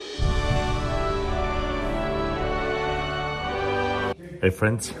Hey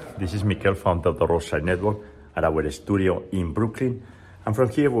friends, this is Mikel from the Rosary Network at our studio in Brooklyn. And from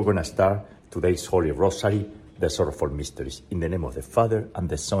here we're going to start today's Holy Rosary, the Sorrowful Mysteries. In the name of the Father, and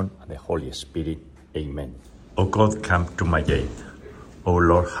the Son, and the Holy Spirit. Amen. O God, come to my aid. O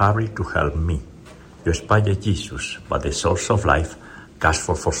Lord, hurry to help me. You spare Jesus, but the source of life, cast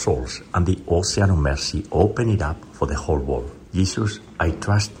forth for souls, and the ocean of mercy, open it up for the whole world. Jesus, I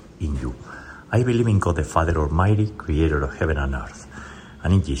trust in you. I believe in God the Father Almighty, creator of heaven and earth,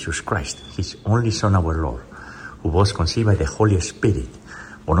 and in Jesus Christ, his only Son, our Lord, who was conceived by the Holy Spirit,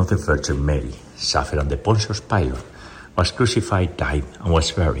 born of the Virgin Mary, suffered under Pontius Pilate, was crucified, died, and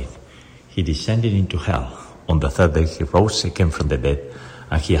was buried. He descended into hell. On the third day he rose again from the dead,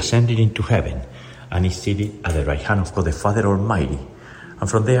 and he ascended into heaven, and is seated at the right hand of God the Father Almighty. And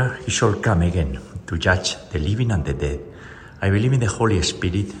from there he shall come again to judge the living and the dead. I believe in the Holy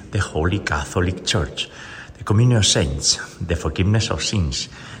Spirit, the Holy Catholic Church, the communion of saints, the forgiveness of sins,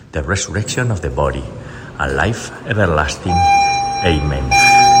 the resurrection of the body, and life everlasting. Amen.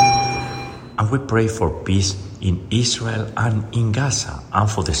 And we pray for peace in Israel and in Gaza, and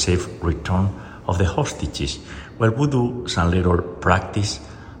for the safe return of the hostages. Well, we do some little practice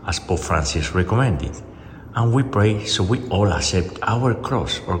as Pope Francis recommended. And we pray so we all accept our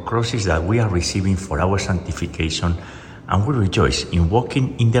cross, or crosses that we are receiving for our sanctification, and we rejoice in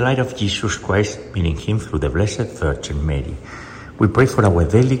walking in the light of Jesus Christ, meeting him through the Blessed Virgin Mary. We pray for our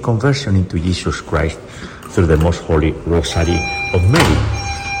daily conversion into Jesus Christ through the Most Holy Rosary of Mary.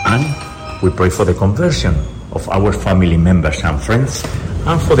 And we pray for the conversion of our family members and friends,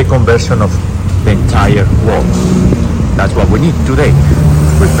 and for the conversion of the entire world. That's what we need today,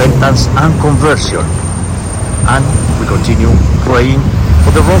 repentance and conversion. And we continue praying for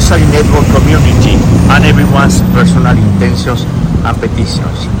the Rosary Network community and everyone's personal intentions and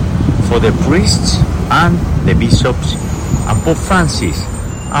petitions, for the priests and the bishops and Pope Francis,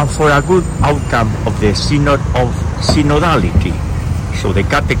 and for a good outcome of the Synod of Synodality, so the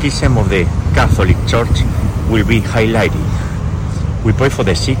Catechism of the Catholic Church will be highlighted. We pray for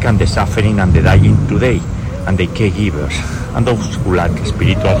the sick and the suffering and the dying today, and the caregivers, and those who lack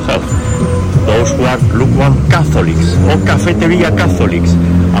spiritual health, those who are lukewarm Catholics or cafeteria Catholics,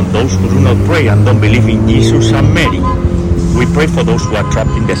 and those who do not pray and don't believe in Jesus and Mary. We pray for those who are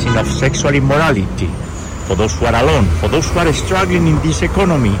trapped in the sin of sexual immorality, for those who are alone, for those who are struggling in this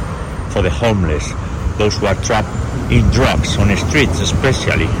economy, for the homeless, those who are trapped in drugs on the streets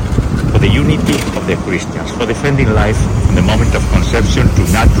especially, for the unity of the Christians, for defending life from the moment of conception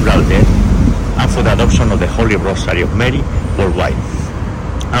to natural death, and for the adoption of the Holy Rosary of Mary worldwide.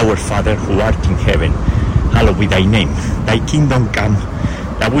 Our Father, who art in heaven, hallowed be thy name. Thy kingdom come,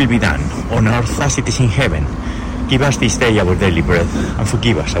 thy will be done, on earth as it is in heaven. Give us this day our daily bread, and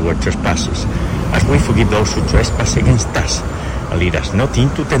forgive us our trespasses, as we forgive those who trespass against us. And lead us not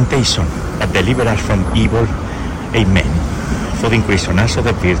into temptation, but deliver us from evil. Amen. For the increase on us of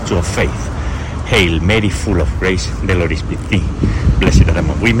the virtue of faith. Hail Mary, full of grace, the Lord is with thee. Blessed art thou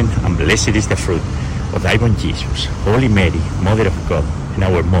among women, and blessed is the fruit of thy womb, Jesus. Holy Mary, Mother of God, and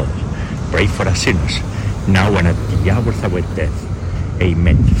our Mother, pray for us sinners, now and at the hour of our death.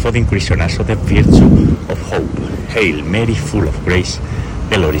 Amen. For the increase on us of the virtue of hope. Hail Mary, full of grace,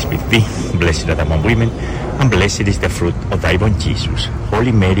 the Lord is with thee. Blessed art thou among women, and blessed is the fruit of thy womb, Jesus.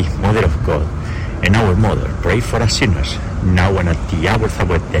 Holy Mary, Mother of God, and our Mother, pray for us sinners, now and at the hour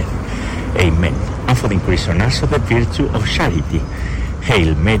of our death. Amen. And for the increase on us of the virtue of charity.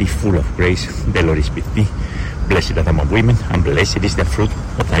 Hail Mary, full of grace, the Lord is with thee. Blessed art thou among women, and blessed is the fruit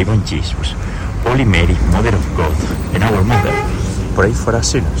of thy womb, Jesus. Holy Mary, Mother of God, and our Mother, pray for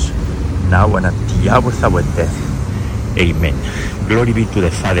us sinners, now and at the hour of our death. Amen. Glory be to the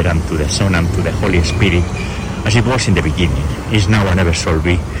Father, and to the Son, and to the Holy Spirit, as it was in the beginning, is now, and ever shall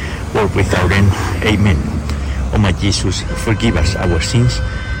be, world without end. Amen. O my Jesus, forgive us our sins,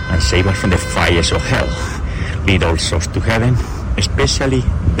 and save us from the fires of hell. Lead all souls to heaven, especially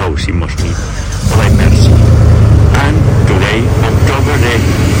those in most need of thy mercy. And today, October the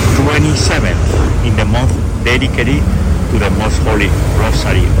 27th, in the month dedicated to the Most Holy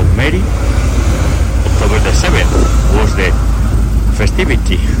Rosary of Mary, October the 7th was the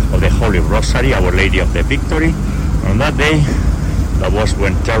festivity of the Holy Rosary, Our Lady of the Victory. On that day, that was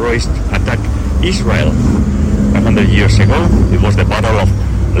when terrorists attacked Israel 100 years ago. It was the Battle of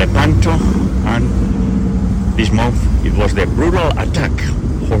Lepanto, and this month it was the brutal attack,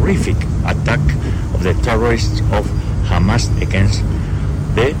 horrific attack of the terrorists of Hamas against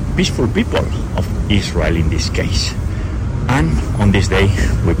the peaceful people of Israel in this case. And on this day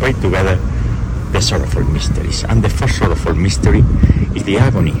we pray together the Sorrowful Mysteries. And the first Sorrowful Mystery is the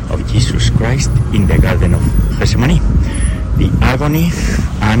agony of Jesus Christ in the Garden of Gethsemane. the agony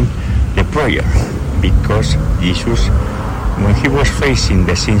and the prayer, because Jesus, when he was facing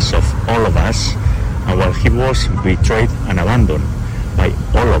the sins of all of us, and while he was betrayed and abandoned by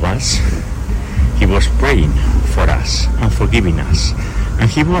all of us, he was praying for us and forgiving us, and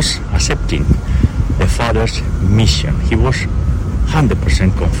he was accepting the Father's mission. He was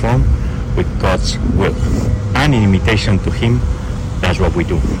 100% conformed with God's will, and in imitation to him, that's what we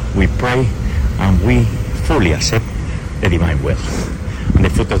do. We pray and we fully accept the divine will. And the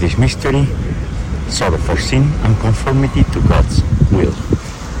fruit of this mystery, sorrow for sin and conformity to God's will.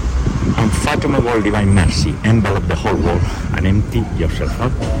 Unfathomable divine mercy, envelop the whole world and empty yourself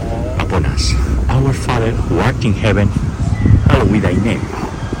out upon us. Our Father, who art in heaven, hallowed be thy name.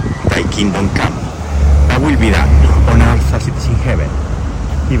 Thy kingdom come. Thy will be done on earth as it is in heaven.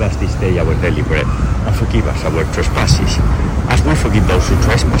 Give us this day our daily bread, and forgive us our trespasses, as we forgive those who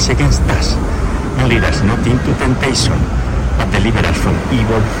trespass against us. And lead us not into temptation, but deliver us from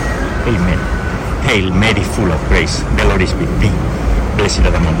evil. Amen. Hail Mary, full of grace, the Lord is with thee. Blessed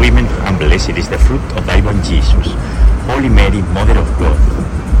art thou among women, and blessed is the fruit of thy womb, Jesus. Holy Mary, Mother of God,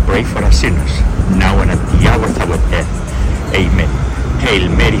 pray for us sinners, now and at the hour of our death. Amen. Hail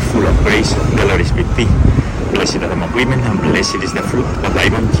Mary, full of grace, the Lord is with thee. Blessed art thou among women, and blessed is the fruit of thy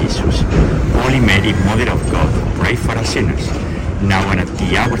womb, Jesus. Holy Mary, Mother of God, pray for us sinners, now and at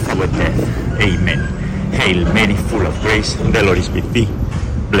the hour of our death. Amen. Hail Mary, full of grace, the Lord is with thee.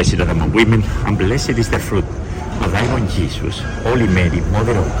 Blessed art thou among women, and blessed is the fruit of thy womb, Jesus. Holy Mary,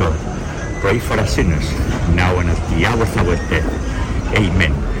 Mother of God, pray for us sinners, now and at the hour of our death.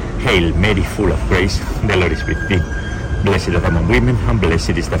 Amen. Hail Mary, full of grace, the Lord is with thee. Blessed art thou among women, and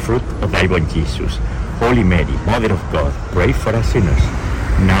blessed is the fruit of thy womb, Jesus. Holy Mary, Mother of God, pray for us sinners,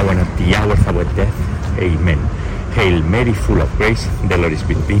 now and at the hour of our death. Amen. Hail Mary, full of grace, the Lord is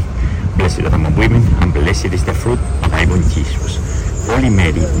with thee. Blessed art thou among women, and blessed is the fruit of thy womb, Jesus. Holy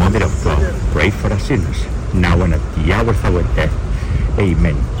Mary, Mother of God, pray for us sinners, now and at the hour of our death.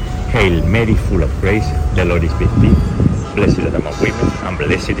 Amen. Hail Mary, full of grace, the Lord is with thee. Blessed art thou among women, and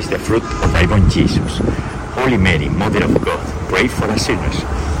blessed is the fruit of thy womb, Jesus. Holy Mary, Mother of God, pray for us sinners,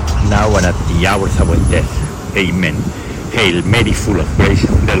 now and at the hour of our death. Amen. Hail Mary, full of grace,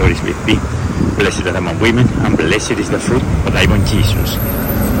 the Lord is with thee. Blessed art thou among women, and blessed is the fruit of thy womb, Jesus.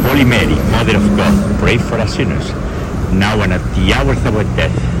 Holy Mary, Mother of God, pray for us sinners, now and at the hour of our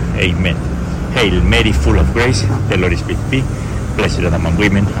death. Amen. Hail Mary, full of grace, the Lord is with thee. Blessed art thou among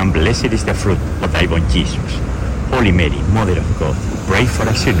women, and blessed is the fruit of thy womb, Jesus. Holy Mary, Mother of God, pray for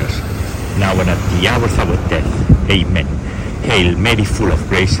us sinners, now and at the hour of our death. Amen. Hail Mary, full of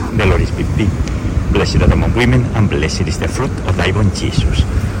grace, the Lord is with thee. Blessed art thou among women, and blessed is the fruit of thy womb, Jesus.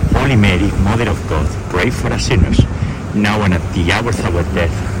 Holy Mary, Mother of God, pray for us sinners, now and at the hour of our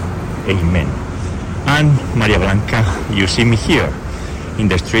death. Amen. And Maria Blanca, you see me here in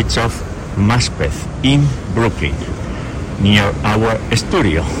the streets of Maspeth in Brooklyn, near our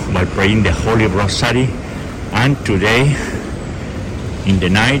studio, while praying the Holy Rosary. And today, in the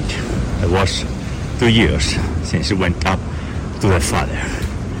night, it was 2 years since we went up to the Father.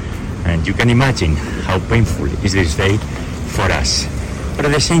 And you can imagine how painful is this day for us. But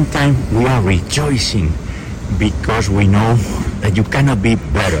at the same time, we are rejoicing because we know that you cannot be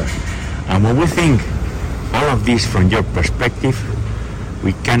better. And when we think all of this from your perspective,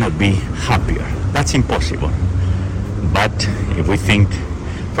 we cannot be happier. That's impossible. But if we think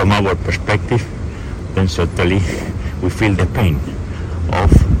from our perspective, then certainly we feel the pain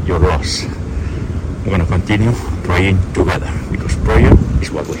of your loss. We're going to continue praying together, because prayer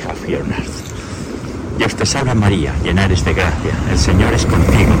is what we have here on earth. Dios te salve María, llena eres de gracia, el Señor es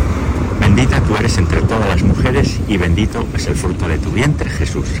contigo. Bendita tú eres entre todas las mujeres, y bendito es el fruto de tu vientre,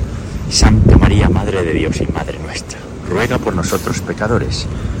 Jesús. Santa María, Madre de Dios y Madre nuestra, ruega por nosotros pecadores,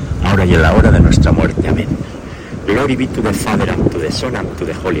 ahora y en la hora de nuestra muerte. Amén. Glory be to the Father, and to the Son, and to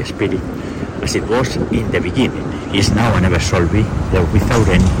the Holy Spirit, as it was in the beginning, is now, and ever shall be, world without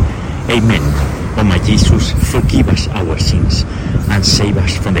end. Amen. O my Jesus, forgive us our sins, and save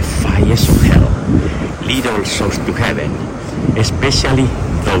us from the fires of hell. Lead all souls to heaven, especially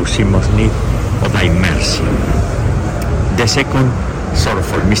those in most need of thy mercy. The second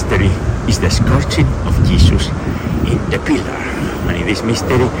sorrowful mystery is the scourging of Jesus in the pillar. And in this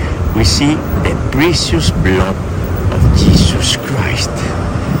mystery, we see the precious blood of Jesus Christ.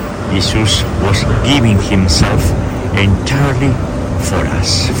 Jesus was giving himself entirely for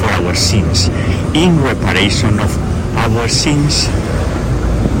us, for our sins, in reparation of our sins.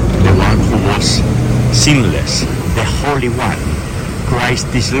 The one who was sinless, the Holy One, Christ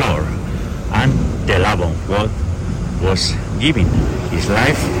is Lord, and the Lamb of God was giving his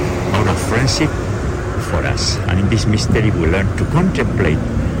life out of friendship for us. And in this mystery we learn to contemplate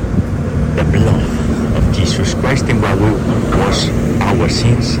the blood of Jesus Christ in what was our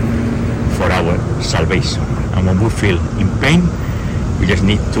sins for our salvation. And when we feel in pain, we just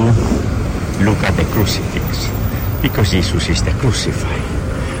need to look at the crucifix, because Jesus is the crucified.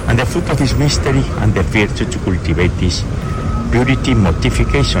 And the fruit of this mystery and the virtue to cultivate this purity,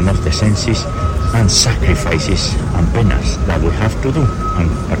 mortification of the senses, and sacrifices and penance that we have to do. And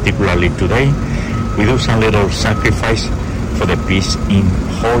particularly today, we do some little sacrifice for the peace in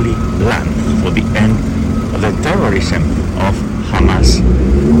Holy Land, for the end of the terrorism of Hamas,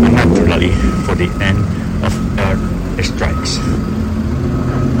 and naturally for the end of air strikes.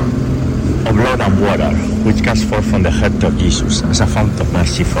 O blood and water, which comes forth from the heart of Jesus as a fount of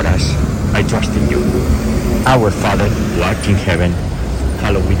mercy for us, I trust in you. Our Father, who art in heaven,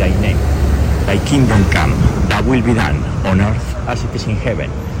 hallowed be thy name. Thy kingdom come, thy will be done, on earth as it is in heaven.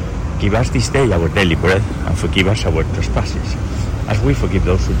 Give us this day our daily bread, and forgive us our trespasses, as we forgive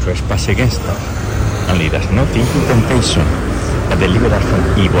those who trespass against us. And lead us not into temptation, but deliver us from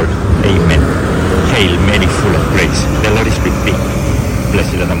evil. Amen. Hail Mary, full of grace, the Lord is with thee.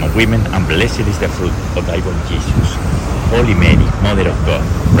 Blessed art thou among women, and blessed is the fruit of thy womb, Jesus. Holy Mary, Mother of God,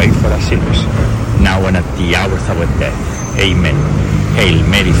 pray for us sinners, now and at the hour of our death. Amen. Hail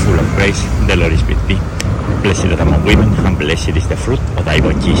Mary, full of grace, the Lord is with thee. Blessed art thou among women, and blessed is the fruit of thy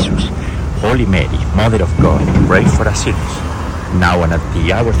womb, Jesus. Holy Mary, Mother of God, pray for us sinners, now and at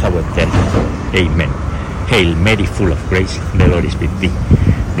the hour of our death. Amen. Hail Mary, full of grace, the Lord is with thee.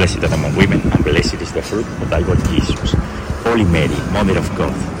 Blessed art thou among women, and blessed is the fruit of thy womb, Jesus. Holy Mary, Mother of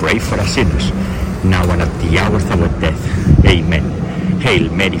God, pray for us sinners, now and at the hour of our death. Amen. Hail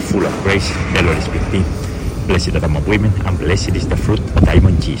Mary, full of grace, the Lord is with thee. Blessed art thou among women, and blessed is the fruit of thy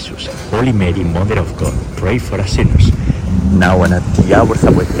womb, Jesus. Holy Mary, Mother of God, pray for us sinners, now and at the hour of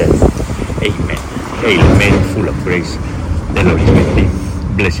our death. Amen. Hail Mary, full of grace, the Lord is with thee.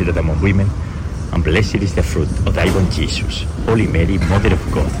 Blessed art thou among women, and blessed is the fruit of thy womb, Jesus. Holy Mary, Mother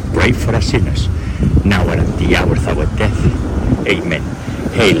of God, pray for us sinners, now and at the hour of our death. Amen.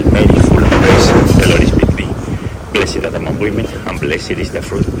 Hail Mary, full of grace, the Lord is with thee. Blessed art thou among women, and blessed is the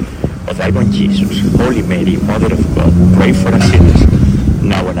fruit of thy womb, Jesus. Holy Mary, Mother of God, pray for us sinners,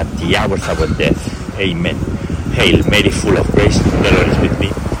 now and at the hour of our death. Amen. Hail Mary, full of grace, the Lord is with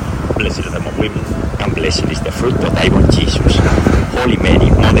thee. Blessed art thou among women, and blessed is the fruit of thy womb, Jesus. Holy Mary,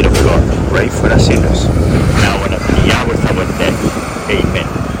 Mother of God, pray for us sinners, now and at the hour of our death. Amen.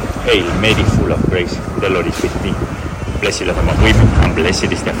 Hail Mary, full of grace, the Lord is with thee. Blessed art thou among women, and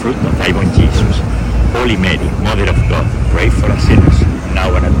blessed is the fruit of thy womb, Jesus. Holy Mary, Mother of God, pray for us sinners,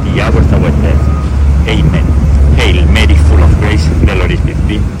 now and at the hour of our death. Amen. Hail Mary, full of grace, the Lord is with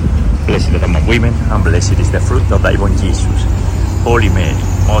thee. Blessed art thou among women, and blessed is the fruit of thy womb, Jesus. Holy Mary,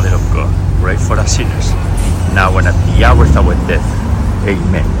 Mother of God, pray for us sinners, now and at the hour of our death.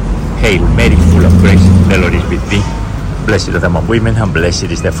 Amen. Hail Mary, full of grace, the Lord is with thee. Blessed art thou among women, and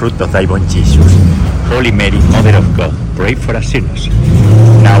blessed is the fruit of thy womb, Jesus. Holy Mary, Mother of God, pray for us sinners,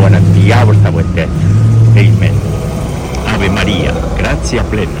 now and at the hour of our death. Amen. Ave Maria, gratia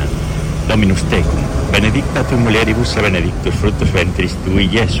plena, Dominus tecum, benedicta tu mulieribus et benedictus fructus ventris tui,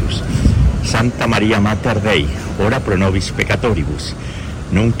 Iesus. Santa Maria Mater Dei, ora pro nobis peccatoribus,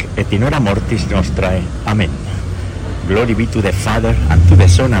 nunc et in hora mortis nostrae. Amen. Glory be to the Father, and to the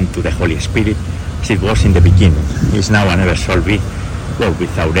Son, and to the Holy Spirit, as it was in the beginning, is now, and ever shall be, world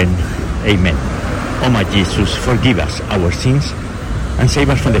without end. Amen. O my Jesus, forgive us our sins, and save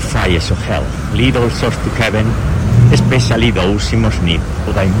us from the fires of hell. Lead all souls to heaven, especially those in most need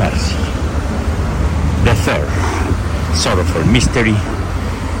of thy mercy. The third sorrowful mystery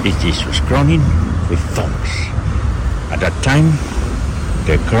is Jesus crowning with thorns. At that time,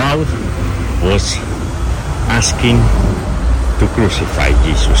 the crowd was asking to crucify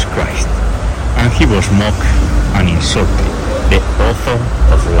Jesus Christ, and he was mocked and insulted, the author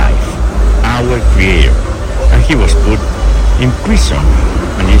of life, our Creator, and he was put in prison,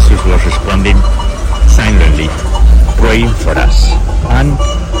 and Jesus was responding silently, praying for us and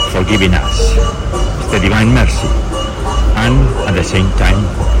forgiving us. It's the divine mercy, and at the same time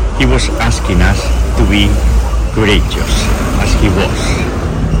he was asking us to be courageous as he was,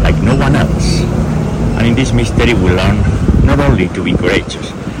 like no one else. And in this mystery we learn not only to be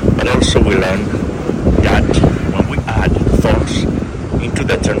courageous, but also we learn that when we add thorns into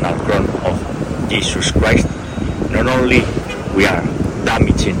the eternal crown of Jesus Christ, not only we are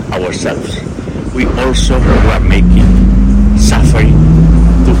damaging ourselves, we also are making suffering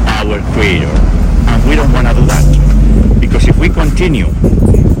to our Creator. And we don't want to do that, because if we continue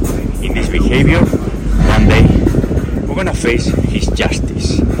in this behavior, one day we're going to face His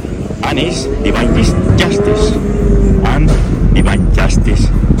justice. One is divine justice, and divine justice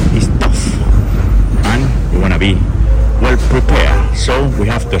is tough, and we want to be well prepared. So we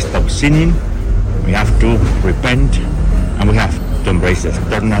have to stop sinning, we have to repent, and we have to embrace the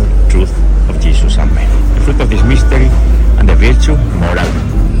eternal truth of Jesus. Amen. The fruit of this mystery and the virtue, moral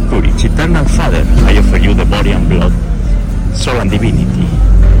courage. Eternal Father, I offer you the body and blood, soul and divinity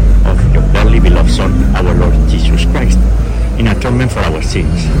of your dearly beloved Son, our Lord Jesus Christ, in atonement for our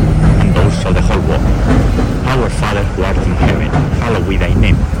sins and those of the whole world. Our Father who art in heaven, hallowed be thy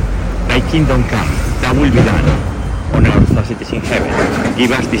name. Thy kingdom come, thy will be done, on earth as it is in heaven.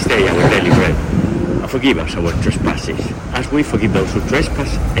 Give us this day our daily bread, and forgive us our trespasses, as we forgive those who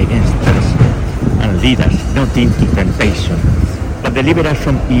trespass against us. And lead us not into temptation, but deliver us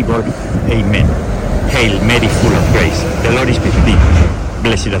from evil. Amen. Hail Mary, full of grace, the Lord is with thee.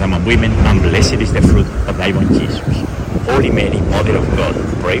 Blessed art thou among women, and blessed is the fruit of thy womb, Jesus. Holy Mary, Mother of God,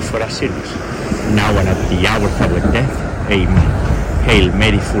 pray for us sinners, now and at the hour of our death. Amen. Hail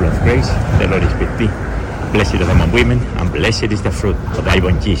Mary, full of grace, the Lord is with thee. Blessed art thou among women, and blessed is the fruit of thy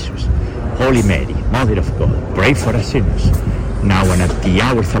womb, Jesus. Holy Mary, Mother of God, pray for us sinners, now and at the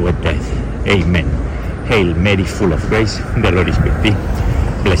hour of our death. Amen. Hail Mary, full of grace, the Lord is with thee.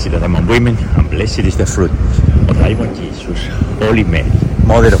 Blessed art thou among women, and blessed is the fruit of thy womb, Jesus. Holy Mary,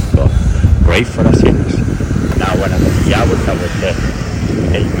 Mother of God, pray for us sinners, now and at the hour of our death.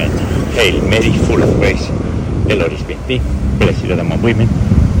 Amen. Hail Mary, full of grace, the Lord is with thee. Blessed art thou among women,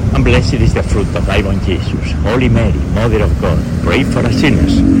 and blessed is the fruit of thy womb, Jesus. Holy Mary, Mother of God, pray for us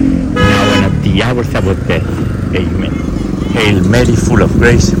sinners, now and at the hour of our death. Amen. Hail Mary, full of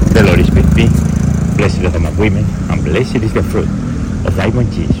grace, the Lord is with thee. Blessed art thou among women, and blessed is the fruit of thy womb,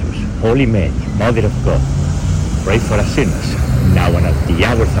 Jesus. Holy Mary, Mother of God, pray for us sinners, now and at the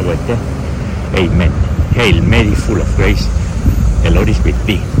hour of our death. Amen. Hail Mary, full of grace, the Lord is with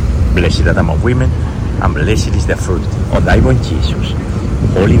thee. Blessed art thou among women, and blessed is the fruit of thy womb, Jesus.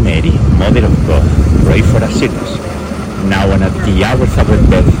 Holy Mary, Mother of God, pray for us sinners, now and at the hour of our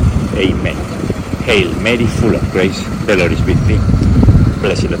death. Amen. Hail Mary, full of grace, the Lord is with thee.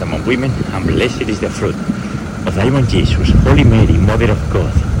 Blessed art thou among women, and blessed is the fruit of thy womb, Jesus. Holy Mary, Mother of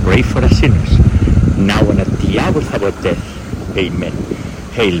God, pray for us sinners, now and at the hour of our death. Amen.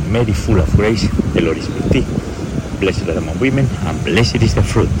 Hail Mary, full of grace, the Lord is with thee. Blessed art thou among women, and blessed is the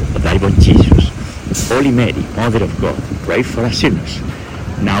fruit of thy womb, Jesus. Holy Mary, Mother of God, pray for us sinners,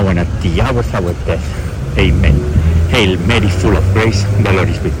 now and at the hour of our death. Amen. Hail Mary, full of grace, the Lord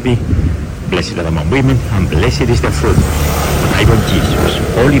is with thee. Blessed art thou among women, and blessed is the fruit of thy womb,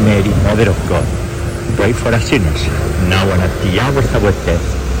 Jesus. Holy Mary, Mother of God, pray for us sinners, now and at the hour of our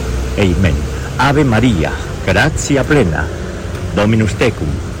death. Amen. Ave Maria, gratia plena, Dominus tecum,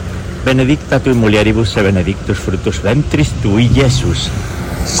 benedicta tu in mulieribus e benedictus fructus ventris tui, Iesus.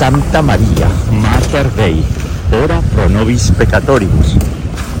 Santa Maria, Mater Dei, ora pro nobis peccatoribus,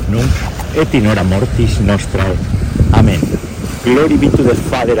 nunc et in hora mortis nostrae. Amen. Glory be to the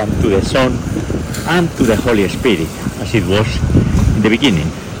Father, and to the Son, and to the Holy Spirit, as it was in the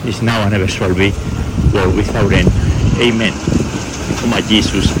beginning, is now, and ever shall be, world without end. Amen. O my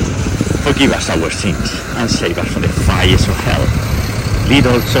Jesus, forgive us our sins, and save us from the fires of hell. Lead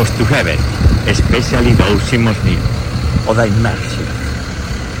all souls to heaven, especially those in most need of thy mercy.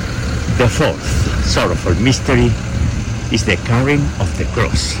 The fourth sorrowful mystery is the carrying of the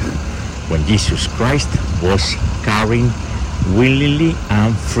cross, when Jesus Christ was carrying willingly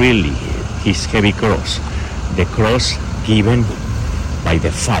and freely his heavy cross, the cross given by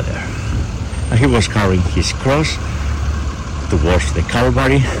the Father. And he was carrying his cross towards the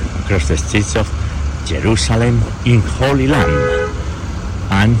Calvary, across the streets of Jerusalem in Holy Land.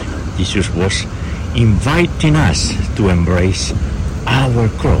 And Jesus was inviting us to embrace our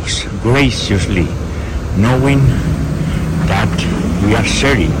cross graciously, knowing that we are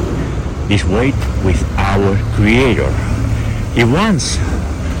sharing this weight with our Creator. He wants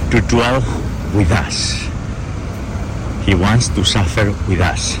to dwell with us. He wants to suffer with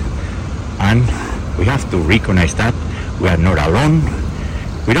us. And we have to recognize that we are not alone.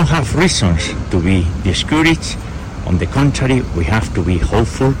 We don't have reasons to be discouraged. On the contrary, we have to be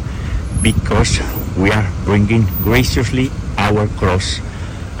hopeful, because we are bringing graciously our cross,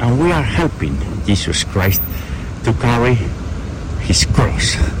 and we are helping Jesus Christ to carry his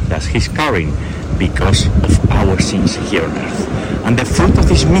cross that he's carrying because of our sins here on earth. And the fruit of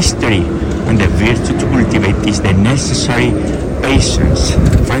this mystery and the virtue to cultivate is the necessary patience.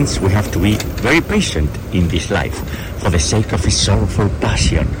 Friends, we have to be very patient in this life for the sake of his sorrowful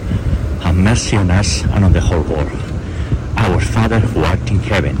passion. Have mercy on us and on the whole world. Our Father who art in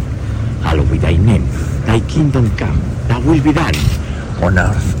heaven, hallowed be thy name. Thy kingdom come, thy will be done, on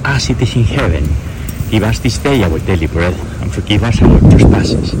earth as it is in heaven. Give us this day our daily bread, and forgive us our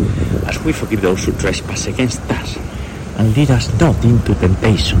trespasses, as we forgive those who trespass against us. And lead us not into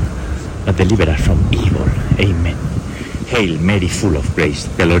temptation, but deliver us from evil. Amen. Hail Mary, full of grace,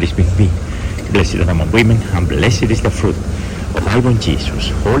 the Lord is with thee. Blessed art thou among women, and blessed is the fruit of thy womb, Jesus.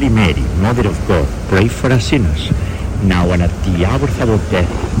 Holy Mary, Mother of God, pray for us sinners, now and at the hour of our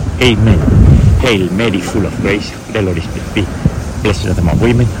death. Amen. Hail Mary, full of grace, the Lord is with thee. Blessed art thou among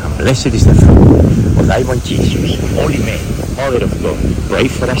women, and blessed is the fruit of thy womb, Jesus. Holy Mary, Mother of God, pray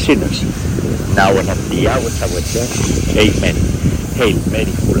for us sinners, now and at the hour of our death. Amen. Hail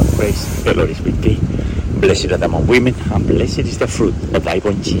Mary, full of grace, the Lord is with thee. Blessed art thou among women, and blessed is the fruit of thy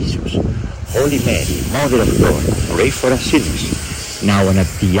womb, Jesus. Holy Mary, Mother of God, pray for us sinners, now and at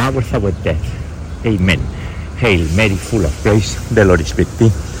the hour of our death. Amen. Hail Mary, full of grace, the Lord is with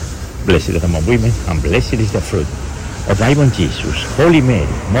thee. Blessed art thou among women, and blessed is the fruit of thy womb, Jesus. Holy Mary,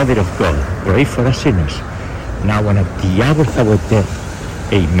 Mother of God, pray for us sinners, now and at the hour of our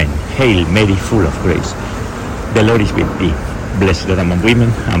death. Amen. Hail Mary, full of grace, the Lord is with thee. Blessed art thou among women,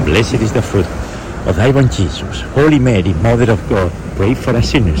 and blessed is the fruit of thy womb, Jesus. Holy Mary, Mother of God, pray for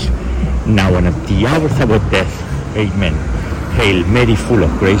us sinners, now and at the hour of our death. Amen. Hail Mary, full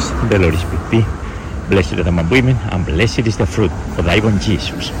of grace, the Lord is with thee. Blessed art thou among women, and blessed is the fruit of thy womb,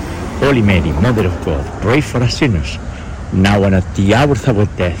 Jesus. Holy Mary, Mother of God, pray for us sinners, now and at the hour of our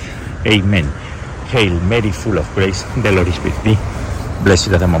death. Amen. Hail Mary, full of grace, the Lord is with thee. Blessed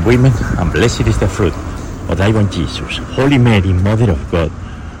art thou among women, and blessed is the fruit of thy womb, Jesus. Holy Mary, Mother of God,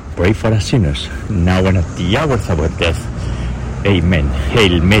 pray for us sinners, now and at the hour of our death. Amen.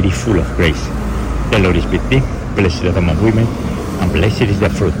 Hail Mary, full of grace, the Lord is with thee. Blessed art thou among women, and blessed is the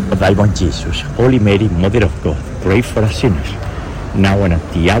fruit of thy womb, Jesus. Holy Mary, Mother of God, pray for us sinners, now and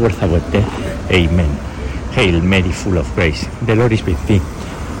at the hour of our death. Amen. Hail Mary, full of grace, the Lord is with thee.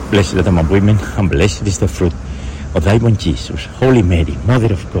 Blessed art thou among women, and blessed is the fruit of thy womb, Jesus. Holy Mary,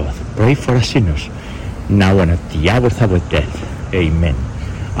 Mother of God, pray for us sinners, now and at the hour of our death. Amen.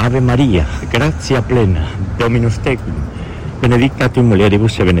 Ave Maria, gratia plena, Dominus tecum, benedicta tu in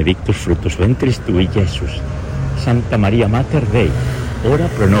mulieribus et benedictus fructus ventris tui, Iesus. Santa Maria Mater Dei, ora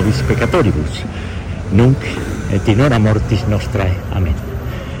pro nobis peccatoribus, nunc et in hora mortis nostrae. Amen.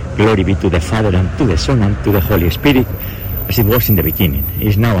 Glory be to the Father, and to the Son, and to the Holy Spirit, as it was in the beginning,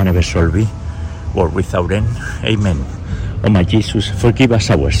 is now, and ever shall be, world without end. Amen. O my Jesus, forgive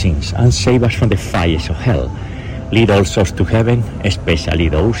us our sins, and save us from the fires of hell. Lead all souls to heaven, especially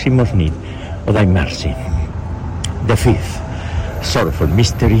those in most need of thy mercy. The fifth sorrowful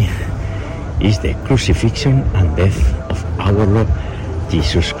mystery is the crucifixion and death of our Lord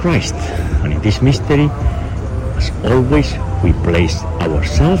Jesus Christ. And in this mystery, as always, we place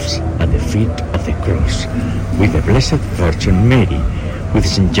ourselves at the feet of the cross, with the Blessed Virgin Mary, with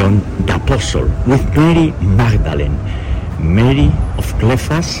St. John the Apostle, with Mary Magdalene, Mary of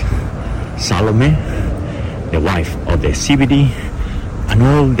Cleophas, Salome, the wife of the Zebedee, and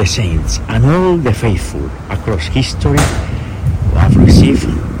all the saints and all the faithful across history who have received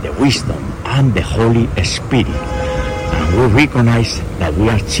the wisdom and the Holy Spirit. And we recognize that we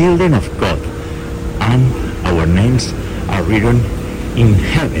are children of God, and our names are written in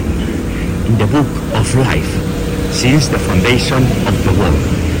heaven, in the book of life, since the foundation of the world.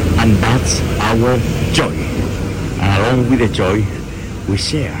 And that's our joy. And along with the joy, we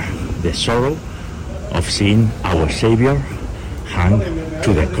share the sorrow of seeing our Savior hang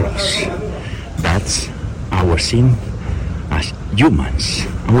to the cross. That's our sin as humans,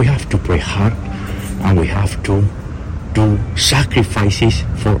 and we have to pray hard, and we have to do sacrifices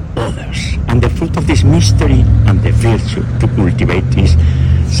for others. And the fruit of this mystery and the virtue to cultivate is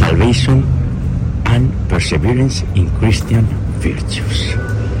salvation and perseverance in Christian virtues.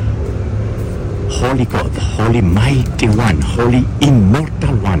 Holy God, Holy Mighty One, Holy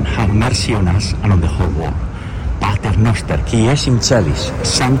Immortal One, have mercy on us and on the whole world. Pater noster, qui es in celis,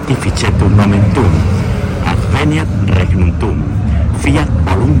 sanctificetur nomen tuum, adveniat regnum tuum, fiat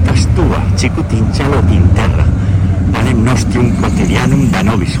voluntas tua, sicut in cielo et in terra. Panem nostrum quotidianum da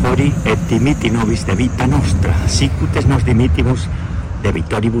nobis hodie, et dimiti nobis de vita nostra, sicut es nos dimittimus de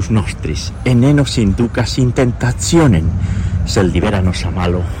vitoribus nostris, et ne nos inducas in tentationem, sed libera nos a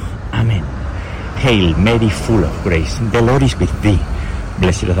malo. Amen. Hail Mary, full of grace, the Lord is with thee.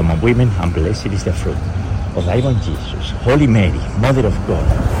 Blessed art thou among women, and blessed is the fruit of thy womb, Jesus. Holy Mary, Mother of God,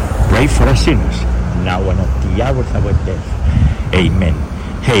 pray for us sinners, now and at the hour of our death. Amen.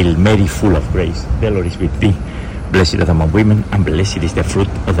 Hail Mary, full of grace, the Lord is with thee. Blessed art thou among women, and blessed is the fruit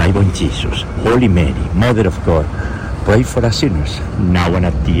of thy womb, Jesus. Holy Mary, Mother of God, pray for us sinners, now and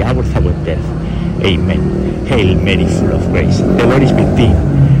at the hour of our death. Amen. Hail Mary, full of grace, the Lord is with thee.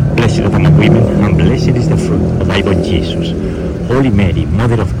 Blessed art thou among women, and blessed is the fruit of thy womb, Jesus. Holy Mary,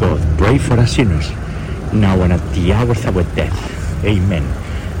 Mother of God, pray for us sinners, now and at the hour of our death. Amen.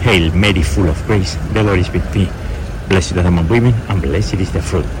 Hail Mary, full of grace, the Lord is with thee. Blessed art thou among women, and blessed is the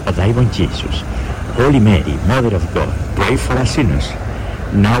fruit of thy womb, Jesus. Holy Mary, Mother of God, pray for us sinners,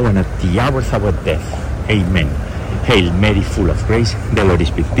 now and at the hour of our death. Amen. Hail Mary, full of grace, the Lord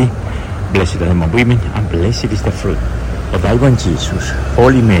is with thee. Blessed art thou among women, and blessed is the fruit of thy womb, Jesus.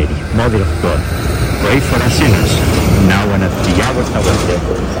 Holy Mary, Mother of God, pray for us sinners, now and at the hour of our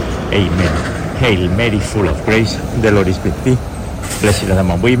death. Amen. Hail Mary, full of grace, the Lord is with thee. Blessed art thou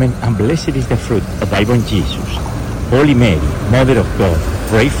among women, and blessed is the fruit of thy womb, Jesus. Holy Mary, Mother of God,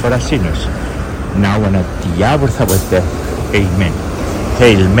 pray for us sinners, now and at the hour of our death. Amen.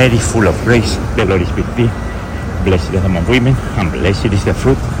 Hail Mary, full of grace, the Lord is with thee. Blessed art thou among women, and blessed is the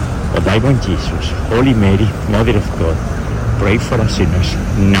fruit of thy womb, Jesus. Holy Mary, Mother of God, pray for us sinners,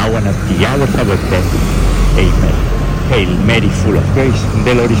 now and at the hour of our death. Amen. Hail Mary, full of grace,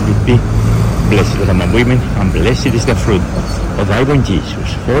 the Lord is with thee. Blessed art thou among women, and blessed is the fruit of thy womb,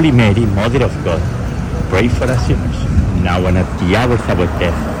 Jesus. Holy Mary, Mother of God, pray for us sinners, now and at the hour of our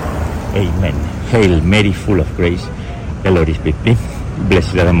death. Amen. Hail Mary, full of grace, the Lord is with thee.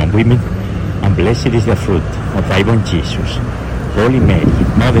 Blessed art thou among women, and blessed is the fruit of thy womb, Jesus. Holy Mary,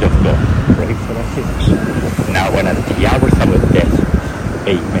 Mother of God, pray for us sinners, now and at the hour of our death.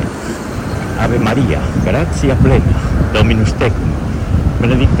 Amen. Ave Maria, gratia plena, Dominus tecum,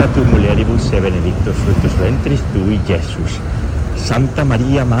 benedicta tu mulieribus, et benedictus fructus ventris tui, Iesus. Santa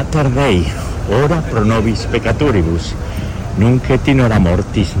Maria, Mater Dei, ora pro nobis peccatoribus, nunc et in hora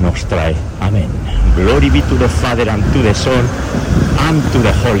mortis nostrae. Amen. Glory be to the Father, and to the Son, and to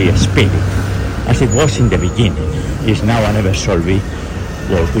the Holy Spirit, as it was in the beginning, is now, and ever shall be,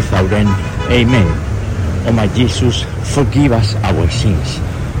 world without end. Amen. O my Jesus, forgive us our sins,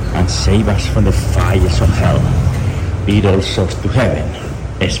 and save us from the fires of hell. Lead all souls to heaven,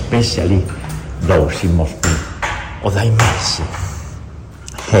 especially those in most need of thy mercy.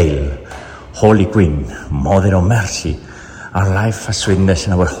 Hail, Holy Queen, Mother of Mercy, our life, our sweetness,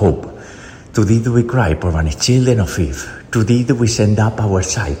 and our hope. To thee do we cry, poor banished children of Eve. To thee do we send up our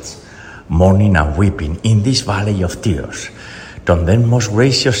sighs, mourning and weeping in this valley of tears. Turn then, most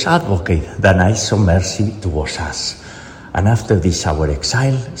gracious Advocate, thine eyes of mercy towards us, and after this our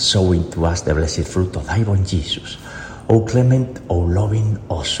exile, sow into us the blessed fruit of thy womb, Jesus. O clement, O loving,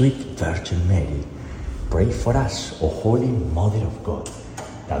 O sweet Virgin Mary, pray for us, O Holy Mother of God,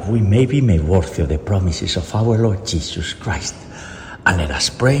 that we may be made worthy of the promises of our Lord Jesus Christ. And let us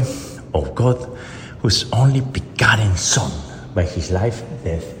pray, O God, whose only begotten Son, by his life,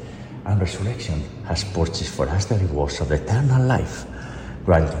 death, and resurrection, has purchased for us the rewards of eternal life.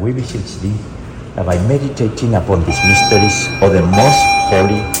 Grant, we beseech thee, that by meditating upon these mysteries of the most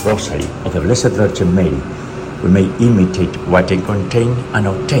holy Rosary of the Blessed Virgin Mary, we may imitate what they contain and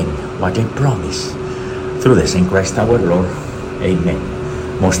obtain what they promise. Through the same Christ our Lord. Amen.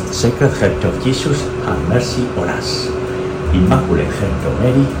 Most Sacred Heart of Jesus, have mercy on us. Immaculate Heart of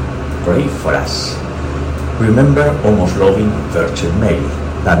Mary, pray for us. Remember, O most loving Virgin Mary,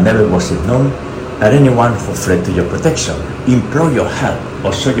 that never was it known that anyone who fled to your protection, implored your help,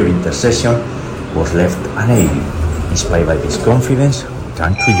 or sought your intercession was left unaided. Inspired by this confidence, we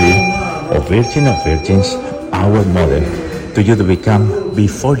turn to you, O Virgin of Virgins, our Mother. To you do we come,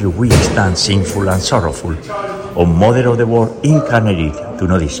 before you we stand sinful and sorrowful. O Mother of the Word incarnated, do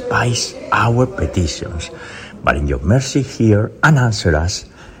not despise our petitions, but in your mercy hear and answer us.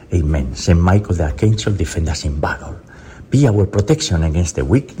 Amen. Saint Michael the Archangel, defend us in battle. Be our protection against the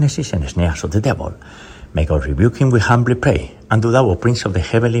weaknesses and snares of the devil. May God rebuke him, we humbly pray. And do thou, O Prince of the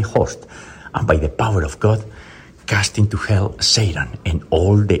heavenly host, and by the power of God, cast into hell Satan and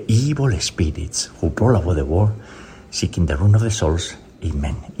all the evil spirits who prowl about the world, seeking the ruin of the souls.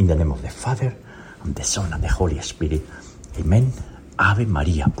 Amen. In the name of the Father, and the Son, and the Holy Spirit. Amen. Ave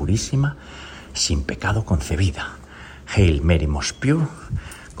María Purísima, sin pecado concebida. Hail Mary, most pure,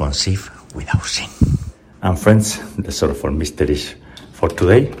 conceived without sin. And friends, the Sorrowful Mysteries for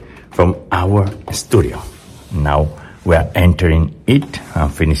today from our studio. Now we are entering it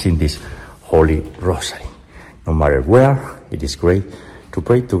and finishing this Holy Rosary. No matter where, it is great to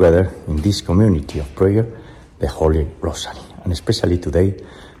pray together in this community of prayer, the Holy Rosary, and especially today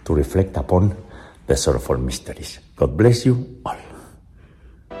to reflect upon the Sorrowful Mysteries. God bless you all.